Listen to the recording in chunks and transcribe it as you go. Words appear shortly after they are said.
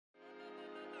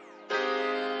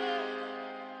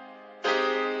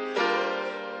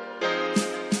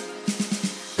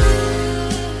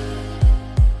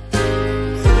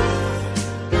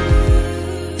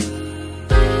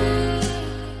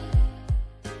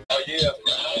yeah.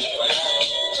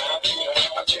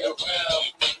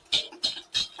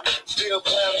 Still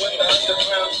playing with the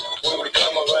underground when we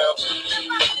come around.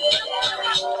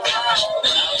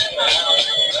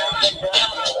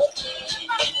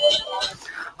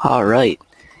 All right.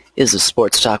 Is the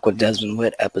Sports Talk with Desmond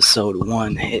Whitt, Episode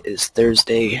 1. It is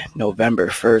Thursday, November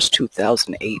 1st,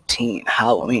 2018.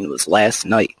 Halloween was last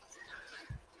night.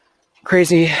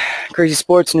 Crazy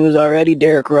sports news already.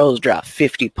 Derrick Rose dropped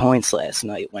 50 points last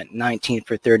night, went 19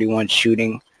 for 31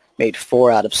 shooting, made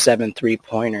 4 out of 7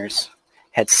 3-pointers,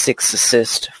 had 6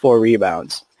 assists, 4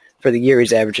 rebounds. For the year,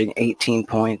 he's averaging 18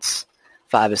 points,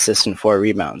 5 assists, and 4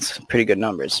 rebounds. Pretty good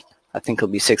numbers. I think he'll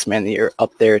be 6th man of the year,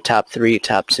 up there, top 3,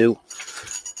 top 2.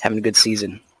 Having a good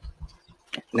season.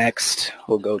 Next,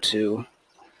 we'll go to,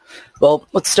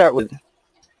 let's start with,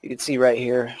 you can see right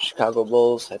here, Chicago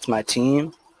Bulls. That's my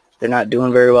team. They're not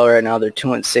doing very well right now. They're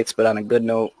 2-6, but on a good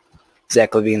note,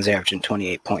 Zach LaVine's averaging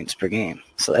 28 points per game.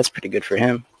 So that's pretty good for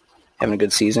him. Having a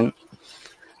good season.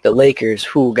 The Lakers,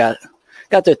 who got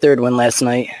their third win last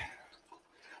night,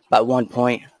 by 1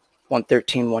 point,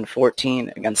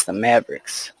 113-114 against the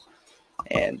Mavericks.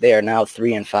 And they are now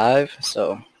 3-5,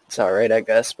 so it's all right, I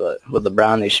guess, but with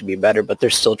LeBron, they should be better, but they're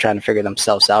still trying to figure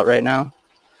themselves out right now.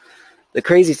 The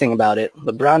crazy thing about it,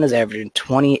 LeBron is averaging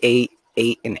 28,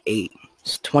 8, and 8.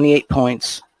 It's 28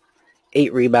 points,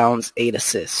 8 rebounds, 8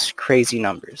 assists. Crazy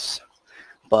numbers.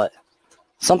 But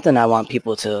something I want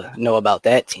people to know about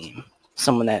that team,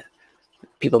 someone that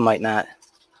people might not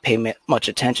pay much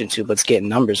attention to, but it's getting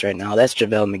numbers right now, that's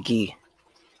JaVale McGee.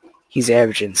 He's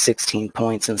averaging 16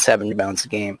 points and 7 rebounds a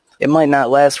game. It might not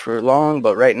last for long,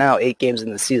 but right now, 8 games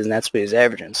in the season, that's what he's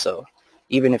averaging. So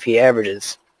even if he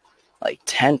averages like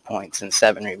 10 points and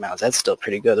 7 rebounds, that's still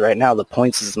pretty good. Right now, the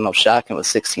points is the most shocking with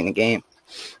 16 a game.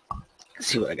 Let's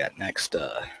see what I got next.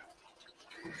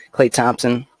 Klay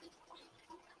Thompson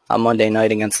on Monday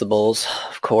night against the Bulls,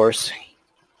 of course.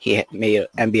 He made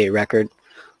an NBA record,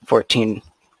 14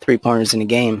 3-pointers in a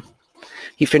game.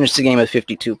 He finished the game with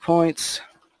 52 points,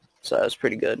 so that was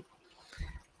pretty good.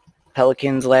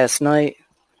 Pelicans last night,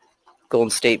 Golden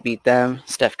State beat them.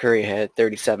 Steph Curry had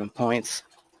 37 points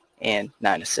and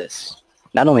 9 assists.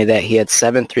 Not only that, he had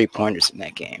 7 3-pointers in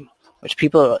that game, which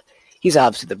he's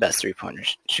obviously the best 3-pointer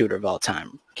shooter of all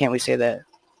time. Can't we say that?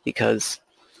 Because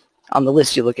on the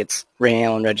list you look at Ray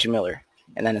Allen, Reggie Miller,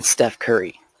 and then it's Steph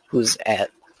Curry, who's at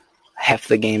half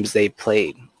the games they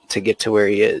played to get to where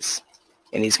he is.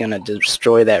 And he's going to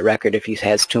destroy that record if he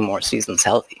has 2 more seasons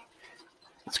healthy.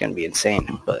 It's going to be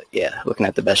insane. But, yeah, looking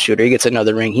at the best shooter, he gets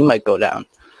another ring. He might go down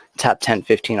top 10,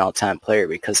 15 all-time player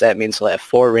because that means he'll have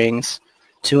 4 rings,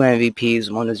 2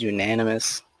 MVPs, 1 is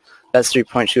unanimous, best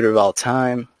 3-point shooter of all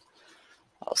time,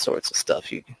 all sorts of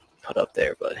stuff you can put up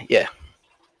there. But, yeah.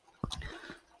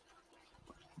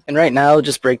 And right now,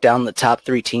 just break down the top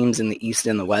 3 teams in the East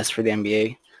and the West for the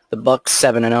NBA. The Bucks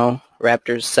 7-0,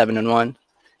 Raptors 7-1,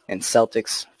 and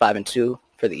Celtics 5-2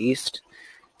 for the East.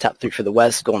 Top 3 for the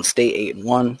West, Golden State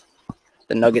 8-1,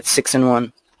 the Nuggets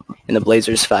 6-1, and the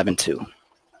Blazers 5-2.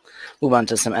 Move on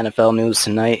to some NFL news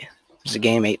tonight. There's a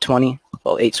game 8:20.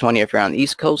 Well, 8:20 if you're on the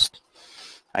East Coast.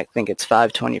 I think it's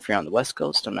 5:20 if you're on the West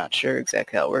Coast. I'm not sure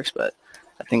exactly how it works, but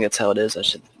I think that's how it is. I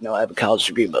should know I have a college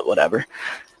degree, but whatever.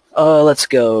 Let's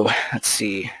go. Let's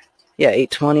see. Yeah,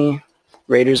 8:20.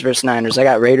 Raiders versus Niners. I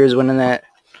got Raiders winning that.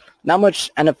 Not much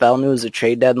NFL news. The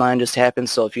trade deadline just happened,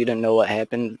 so if you didn't know what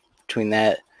happened between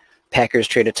that, Packers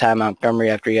traded Ty Montgomery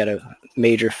after he had a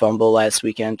major fumble last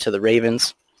weekend to the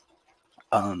Ravens.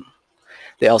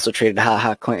 They also traded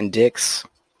Ha Clinton Dix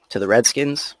to the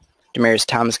Redskins. Demaryius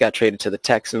Thomas got traded to the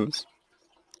Texans.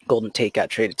 Golden Tate got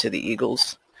traded to the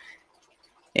Eagles.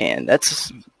 And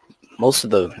that's most of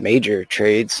the major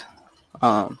trades.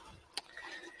 But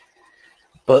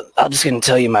I'm just going to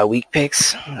tell you my week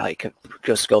picks. I could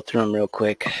just go through them real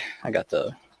quick. I got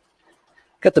the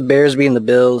Bears beating the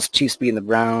Bills, Chiefs beating the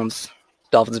Browns,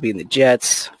 Dolphins beating the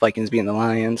Jets, Vikings beating the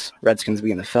Lions, Redskins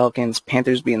beating the Falcons,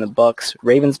 Panthers beating the Bucks,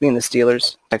 Ravens beating the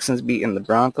Steelers, Texans beating the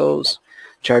Broncos,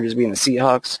 Chargers beating the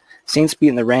Seahawks, Saints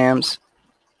beating the Rams,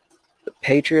 the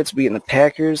Patriots beating the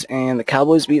Packers, and the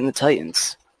Cowboys beating the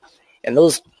Titans. And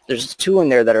there's 2 in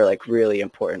there that are like really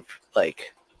important,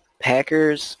 like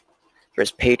Packers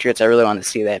versus Patriots. I really want to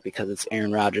see that because it's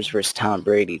Aaron Rodgers versus Tom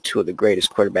Brady, 2 of the greatest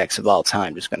quarterbacks of all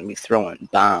time, just going to be throwing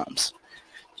bombs,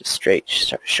 just straight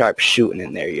sharp shooting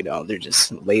in there. They're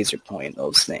just laser pointing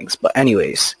those things. But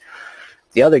anyways,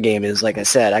 the other game is, like I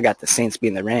said, I got the Saints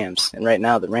beating the Rams, and right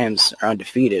now the Rams are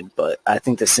undefeated, but I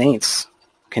think the Saints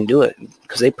can do it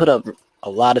because they put up a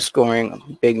lot of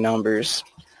scoring, big numbers.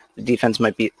 The defense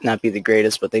might not be the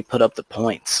greatest, but they put up the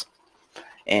points.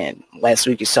 And last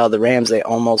week you saw the Rams, they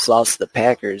almost lost to the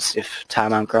Packers if Ty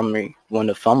Montgomery wouldn't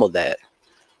have fumbled that.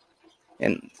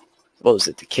 And what was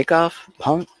it, the kickoff?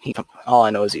 Punt? All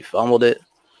I know is he fumbled it.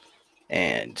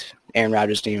 And Aaron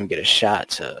Rodgers didn't even get a shot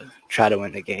to try to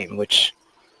win the game, which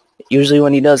usually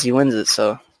when he does, he wins it.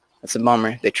 So that's a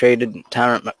bummer. They traded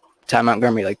Ty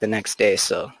Montgomery like the next day,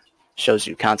 so shows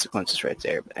you consequences right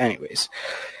there. But anyways,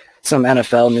 some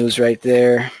NFL news right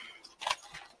there.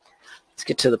 Let's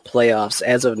get to the playoffs.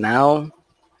 As of now,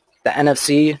 the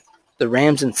NFC, the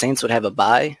Rams and Saints would have a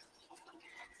bye.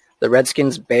 The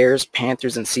Redskins, Bears,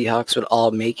 Panthers, and Seahawks would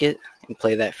all make it and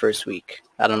play that first week.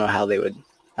 I don't know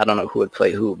who would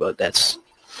play who, but that's...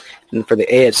 And for the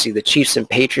AFC, the Chiefs and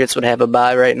Patriots would have a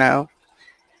bye right now.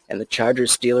 And the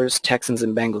Chargers, Steelers, Texans,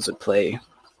 and Bengals would play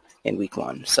in week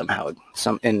 1 somehow,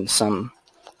 in some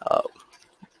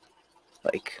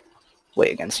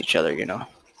way against each other, you know.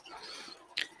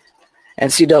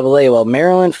 NCAA, well,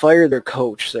 Maryland fired their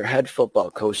coach, their head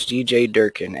football coach, DJ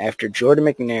Durkin, after Jordan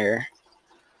McNair,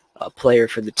 a player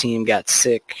for the team, got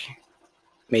sick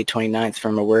May 29th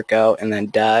from a workout and then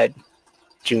died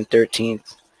June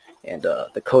 13th. And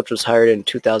the coach was hired in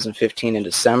 2015 in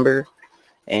December,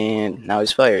 and now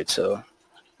he's fired. So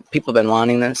people have been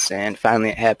wanting this, and finally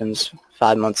it happens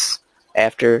 5 months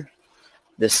after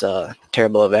this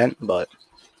terrible event, but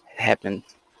it happened.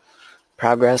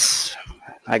 Progress,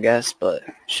 I guess, but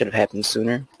should have happened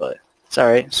sooner. But it's all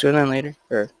right, sooner than later,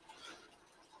 or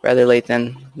rather late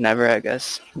than never, I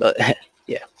guess. But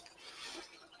yeah.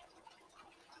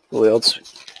 Who else?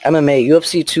 MMA,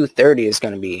 UFC 230 is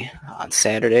going to be on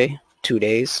Saturday, 2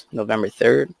 days, November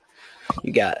 3rd.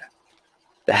 You got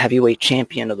the heavyweight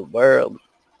champion of the world,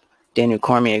 Daniel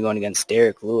Cormier, going against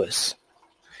Derrick Lewis.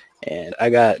 And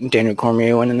I got Daniel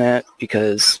Cormier winning that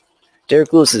because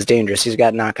Derrick Lewis is dangerous. He's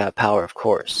got knockout power, of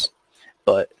course.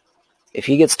 But if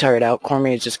he gets tired out,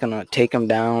 Cormier is just going to take him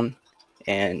down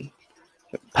and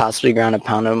possibly ground and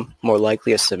pound him, more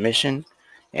likely a submission.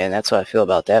 And that's how I feel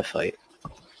about that fight.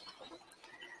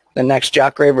 The next,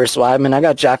 Jacare versus Weidman. I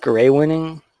got Jacare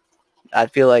winning. I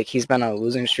feel like he's been on a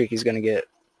losing streak. He's going to get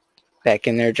back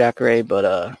in there, Jacare.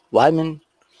 But Weidman,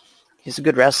 he's a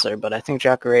good wrestler. But I think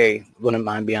Jacare wouldn't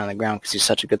mind being on the ground because he's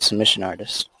such a good submission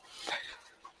artist.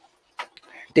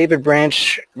 David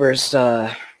Branch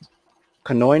versus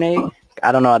Cannonier.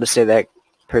 I don't know how to say that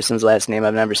person's last name.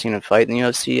 I've never seen him fight in the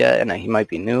UFC yet, and he might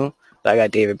be new. But I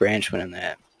got David Branch winning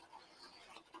that.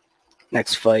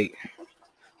 Next fight,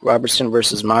 Robertson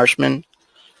versus Marshman.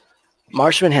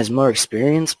 Marshman has more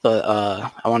experience, but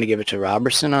I want to give it to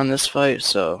Robertson on this fight.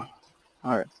 So,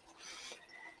 all right.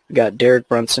 We got Derek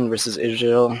Brunson versus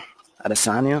Israel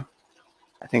Adesanya.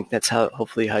 I think that's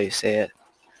hopefully how you say it.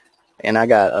 And I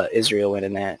got Israel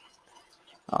winning that.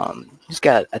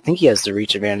 I think he has the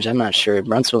reach advantage. I'm not sure.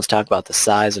 Brunson was talking about the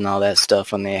size and all that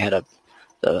stuff when they had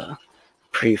the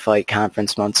pre-fight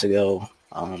conference months ago.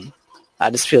 I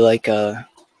just feel like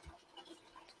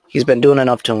he's been doing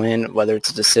enough to win, whether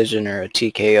it's a decision or a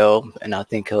TKO, and I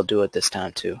think he'll do it this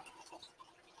time too.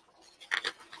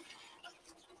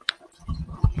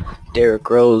 Derrick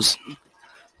Rose,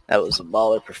 that was a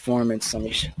baller performance. Let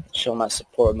me show my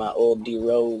support, my old D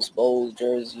Rose Bulls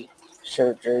jersey,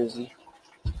 shirt jersey.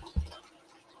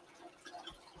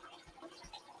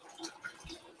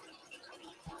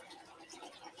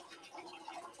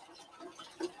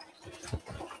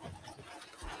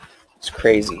 It's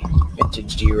crazy.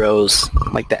 Vintage D Rose,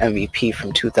 like the MVP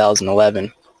from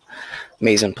 2011.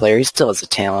 Amazing player. He still has the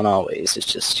talent always.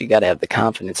 It's just you got to have the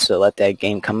confidence to let that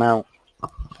game come out.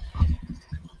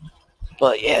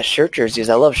 But yeah, shirt jerseys.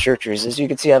 I love shirt jerseys. As you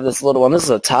can see, I have this little one. This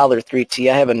is a toddler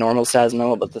 3T. I have a normal size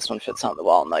Noah, but this one fits on the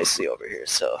wall nicely over here.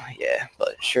 So yeah,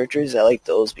 but shirt jerseys, I like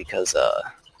those because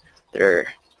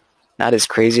they're not as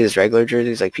crazy as regular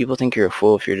jerseys. Like, people think you're a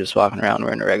fool if you're just walking around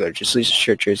wearing a regular jersey.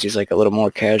 Shirt jerseys, like a little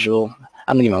more casual.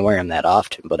 I don't even wear them that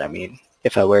often, but I mean,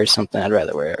 if I wear something, I'd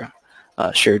rather wear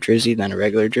a shirt jersey than a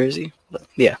regular jersey. But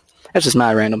yeah, that's just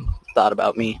my random thought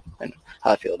about me and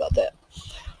how I feel about that.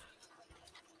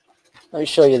 Let me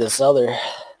show you this other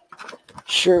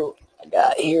shirt I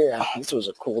got here. This was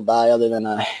a cool buy, other than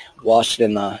I washed it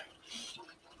in the,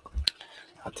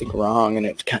 I think, wrong, and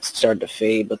it kind of started to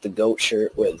fade. But the GOAT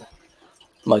shirt with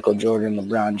Michael Jordan,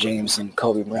 LeBron James, and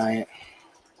Kobe Bryant.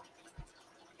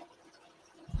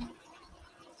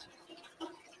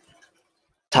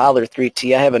 Toddler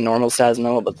 3T. I have a normal size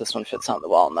Noah, but this one fits on the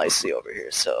wall nicely over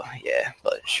here. So yeah,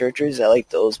 but shirt jerseys, I like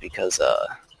those because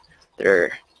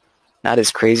they're not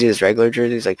as crazy as regular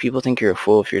jerseys. Like, people think you're a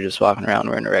fool if you're just walking around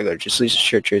wearing a regular jersey.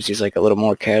 Shirt jerseys, like a little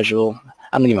more casual.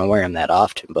 I don't even wear them that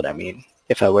often, but I mean,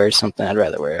 if I wear something, I'd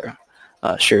rather wear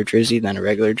a shirt jersey than a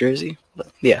regular jersey.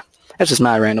 But yeah, that's just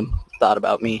my random thought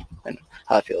about me and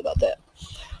how I feel about that.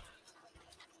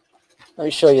 Let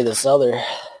me show you this other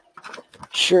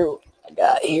shirt I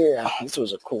got here. This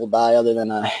was a cool buy, other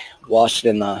than I washed it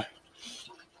in the,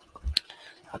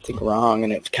 I think, wrong,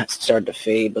 and it kind of started to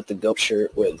fade. But the GOAT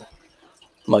shirt with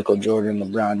Michael Jordan,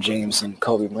 LeBron James, and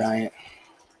Kobe Bryant.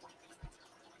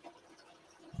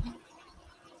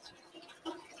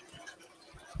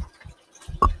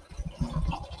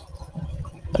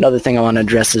 Another thing I want to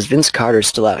address is Vince Carter's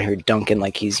still out here dunking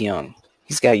like he's young.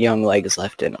 He's got young legs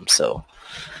left in him. So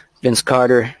Vince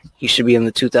Carter, he should be in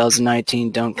the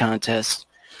 2019 dunk contest.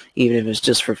 Even if it's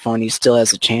just for fun, he still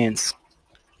has a chance.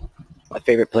 My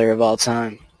favorite player of all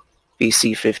time,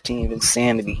 BC 15,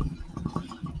 Insanity.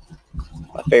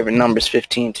 My favorite number is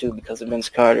 15 too, because of Vince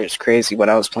Carter. It's crazy. When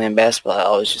I was playing basketball, I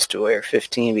always used to wear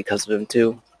 15 because of him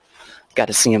too. Got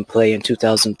to see him play in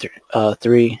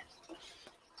 2003.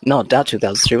 No, not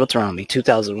 2003. What's wrong with me?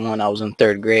 2001. I was in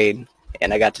third grade,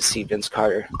 and I got to see Vince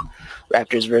Carter.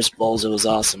 Raptors versus Bulls. It was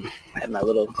awesome. I had my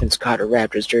little Vince Carter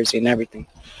Raptors jersey and everything.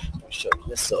 Let me show you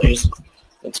this. So here's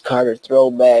Vince Carter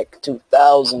throwback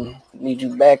 2000. Need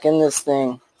you back in this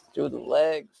thing. Through the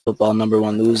legs. Football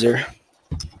 #1 loser.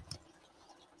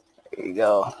 There you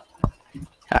go.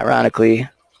 Ironically,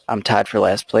 I'm tied for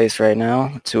last place right now,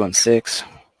 2-6.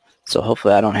 So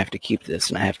hopefully I don't have to keep this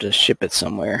and I have to ship it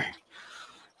somewhere.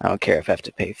 I don't care if I have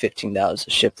to pay $15 to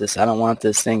ship this. I don't want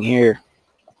this thing here.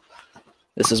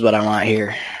 This is what I want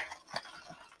here.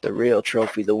 The real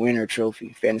trophy, the winner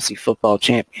trophy, fantasy football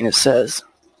champion, it says.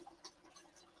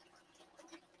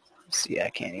 See, I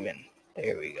can't even.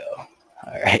 There we go.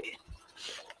 All right.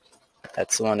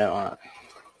 That's the one I want.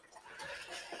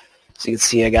 So you can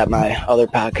see I got my other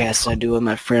podcast I do with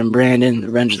my friend Brandon,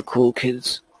 Revenge of the Cool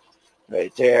Kids.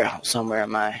 Right there, somewhere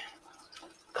in my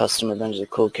custom Revenge of the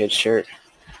Cool Kids shirt.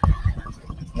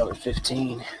 Number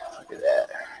 15. Look at that.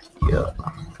 Yeah.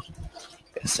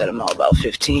 I said I'm all about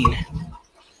 15.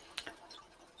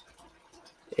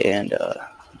 And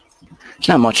there's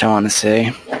not much I want to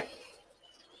say.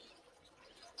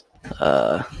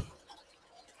 I'm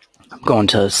going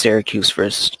to Syracuse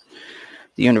versus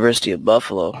the University of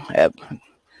Buffalo.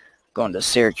 Going to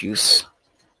Syracuse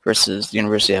versus the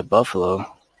University of Buffalo.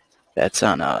 That's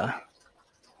on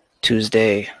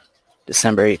Tuesday,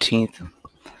 December 18th.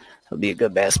 It'll be a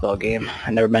good basketball game.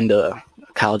 I've never been to a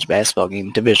college basketball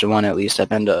game, Division I at least. I've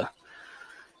been to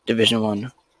Division I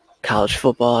college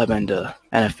football. I've been to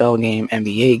NFL game,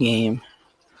 NBA game,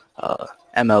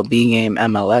 MLB game,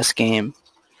 MLS game,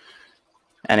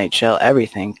 NHL,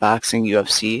 everything, boxing,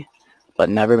 UFC, but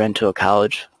never been to a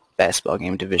college basketball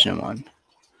game, Division I.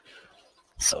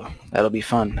 So that'll be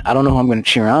fun. I don't know who I'm going to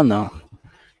cheer on, though.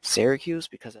 Syracuse,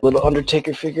 because a little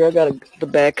Undertaker figure. I got the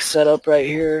back set up right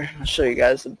here. I'll show you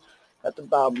guys. Got the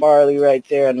Bob Marley right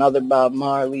there. Another Bob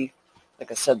Marley.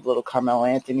 Like I said, the little Carmelo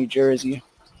Anthony jersey.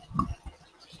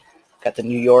 Got the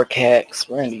New York hats.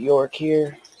 We're in New York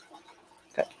here.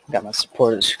 Got my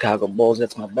support of the Chicago Bulls.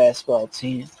 That's my basketball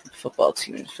team. Football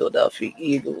team is Philadelphia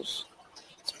Eagles.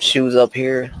 Some shoes up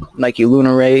here. Nike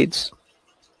Lunar Raids.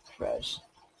 Fresh.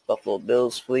 Buffalo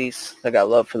Bills fleece. I got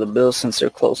love for the Bills since they're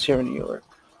close here in New York.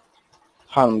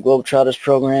 Harlem Globetrotters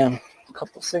program. A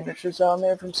couple signatures on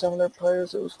there from some of their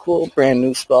players. It was cool. Brand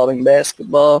new Spalding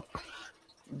basketball.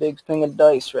 Big thing of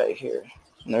dice right here.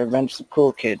 And the Revenge of the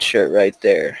Cool Kid shirt right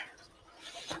there.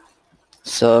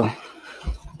 So,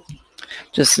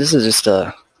 this is just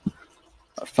a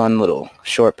fun little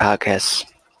short podcast.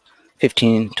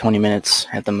 15, 20 minutes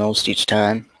at the most each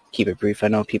time. Keep it brief. I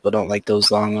know people don't like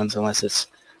those long ones unless it's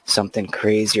something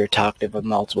crazy or talkative with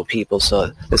multiple people.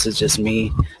 So this is just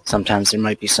me. Sometimes there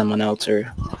might be someone else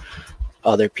or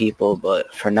other people,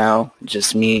 but for now,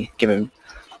 just me giving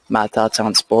my thoughts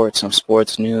on sports, some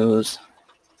sports news,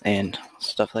 and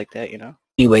stuff like that, you know.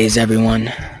 Anyways,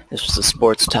 everyone, this was the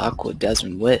Sports Talk with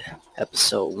Desmond Whitt,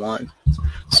 episode 1.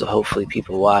 So hopefully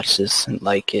people watch this and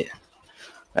like it.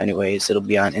 Anyways, it'll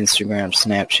be on Instagram,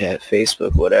 Snapchat,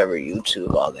 Facebook, whatever,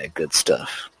 YouTube, all that good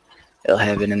stuff. It'll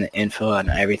have it in the info on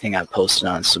everything I posted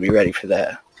on, so be ready for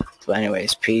that. But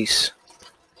anyways, peace.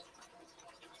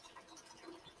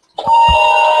 Yeah,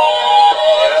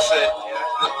 that's it.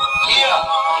 Yeah.